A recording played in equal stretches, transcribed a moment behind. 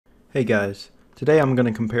Hey guys, today I'm going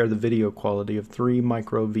to compare the video quality of three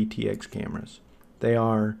micro VTX cameras. They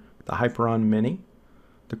are the HYPERION Mini,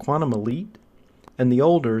 the Quantum Elite, and the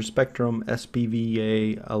older Spectrum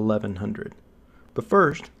SPVA 1100. But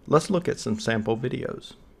first, let's look at some sample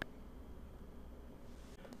videos.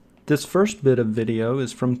 This first bit of video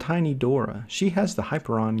is from Tiny Dora. She has the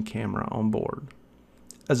HYPERION camera on board.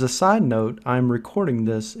 As a side note, I'm recording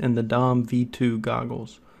this in the DOM V2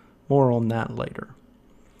 goggles. More on that later.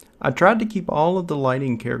 I tried to keep all of the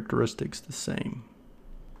lighting characteristics the same.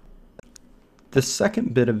 The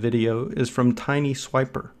second bit of video is from Tiny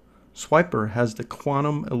Swiper. Swiper has the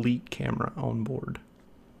Quantum Elite camera on board.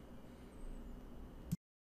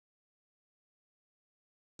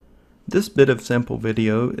 This bit of sample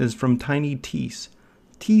video is from Tiny Tease.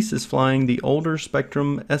 Tease is flying the older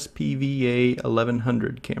Spectrum SPVA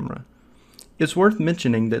 1100 camera. It's worth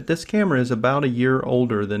mentioning that this camera is about a year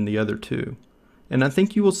older than the other two, and I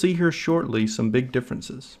think you will see here shortly some big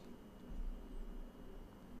differences.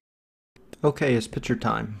 Okay, it's picture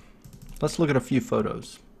time. Let's look at a few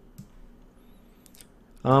photos.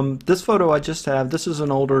 This photo I just have, this is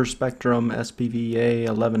an older Spectrum SPVA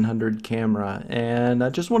 1100 camera, and I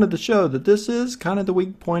just wanted to show that this is kind of the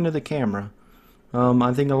weak point of the camera.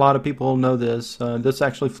 I think a lot of people know this. This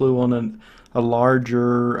actually flew on a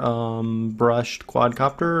larger brushed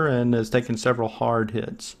quadcopter and has taken several hard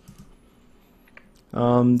hits.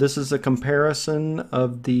 This is a comparison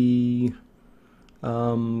of the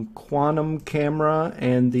Quantum camera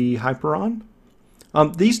and the HYPERION.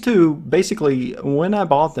 These two, basically, when I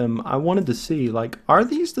bought them, I wanted to see, like, are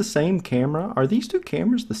these the same camera? Are these two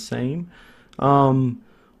cameras the same?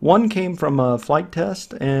 One came from a flight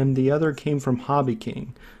test and the other came from Hobby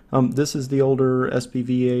King. This is the older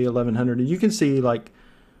SPVA 1100, and you can see, like,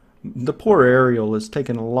 the poor aerial is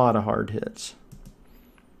taking a lot of hard hits.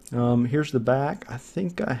 Here's the back. I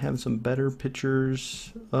think I have some better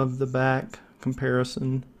pictures of the back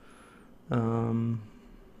comparison. And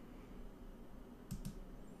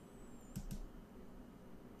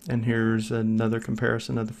here's another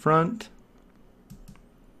comparison of the front.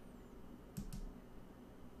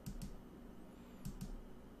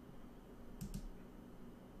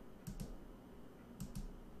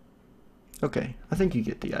 Okay, I think you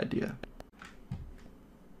get the idea.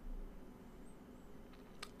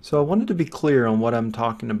 So I wanted to be clear on what I'm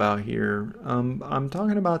talking about here. I'm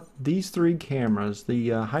talking about these three cameras: the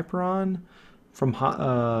HYPERION from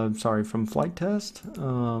Flight Test,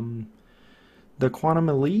 the Quantum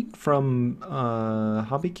Elite from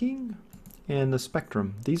Hobby King, and the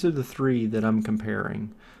Spectrum. These are the three that I'm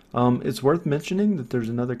comparing. It's worth mentioning that there's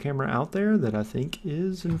another camera out there that I think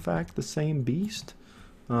is in fact the same beast.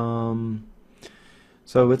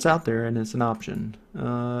 So it's out there and it's an option.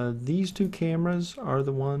 These two cameras are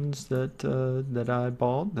the ones that I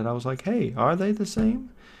bought, that I was like, hey, are they the same?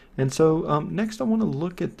 And so next I want to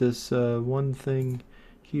look at this one thing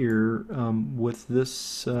here with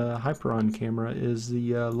this HYPERION camera is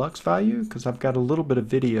the lux value, because I've got a little bit of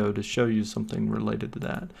video to show you something related to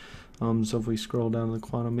that. So if we scroll down to the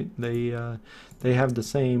Quantum, they have the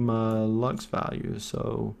same lux value.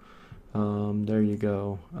 So there you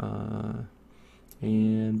go.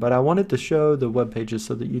 But I wanted to show the web pages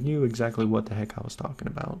so that you knew exactly what the heck I was talking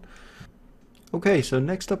about. Okay, so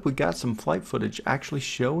next up we got some flight footage actually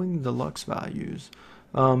showing the lux values.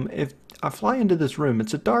 If I fly into this room,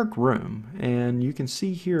 it's a dark room, and you can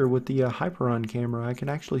see here with the HYPERION camera, I can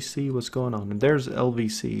actually see what's going on. And there's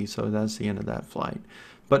LVC, so that's the end of that flight.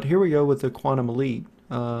 But here we go with the Quantum Elite,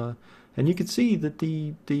 and you can see that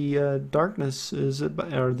the darkness is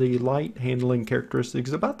or the light handling characteristics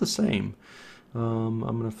is about the same. I'm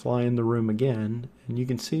going to fly in the room again, and you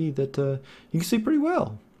can see that you can see pretty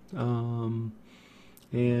well.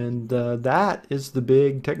 That is the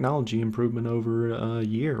big technology improvement over a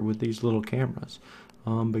year with these little cameras.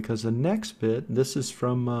 Because the next bit, this is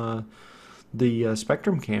from the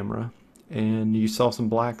Spectrum camera, and you saw some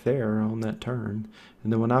black there on that turn.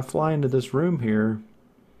 And then when I fly into this room here,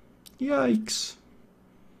 yikes!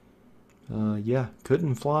 Yeah,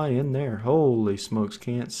 couldn't fly in there. Holy smokes,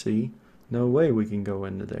 can't see. No way we can go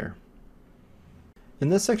into there. In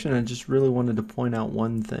this section, I just really wanted to point out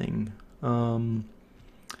one thing.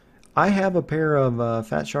 I have a pair of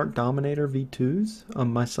Fat Shark Dominator V2s.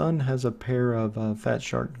 My son has a pair of Fat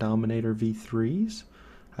Shark Dominator V3s.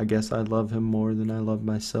 I guess I love him more than I love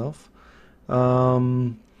myself.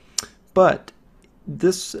 But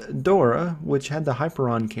this Dora, which had the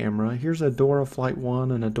HYPERION camera, here's a Dora Flight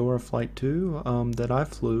 1 and a Dora Flight 2 that I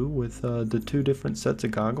flew with the two different sets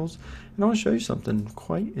of goggles. And I want to show you something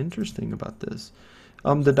quite interesting about this.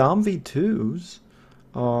 The DOM V2s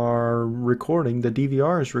are recording, the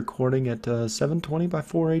DVR is recording at 720 by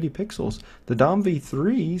 480 pixels. The DOM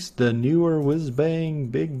V3s, the newer whiz-bang,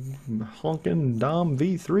 big honking DOM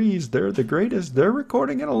V3s, they're the greatest. They're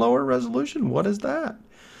recording at a lower resolution. What is that?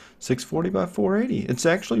 640 by 480. It's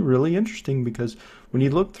actually really interesting because when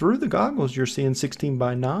you look through the goggles, you're seeing 16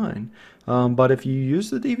 by 9. But if you use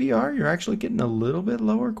the DVR, you're actually getting a little bit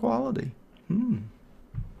lower quality.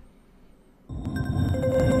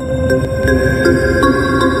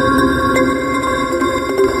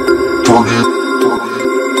 Target.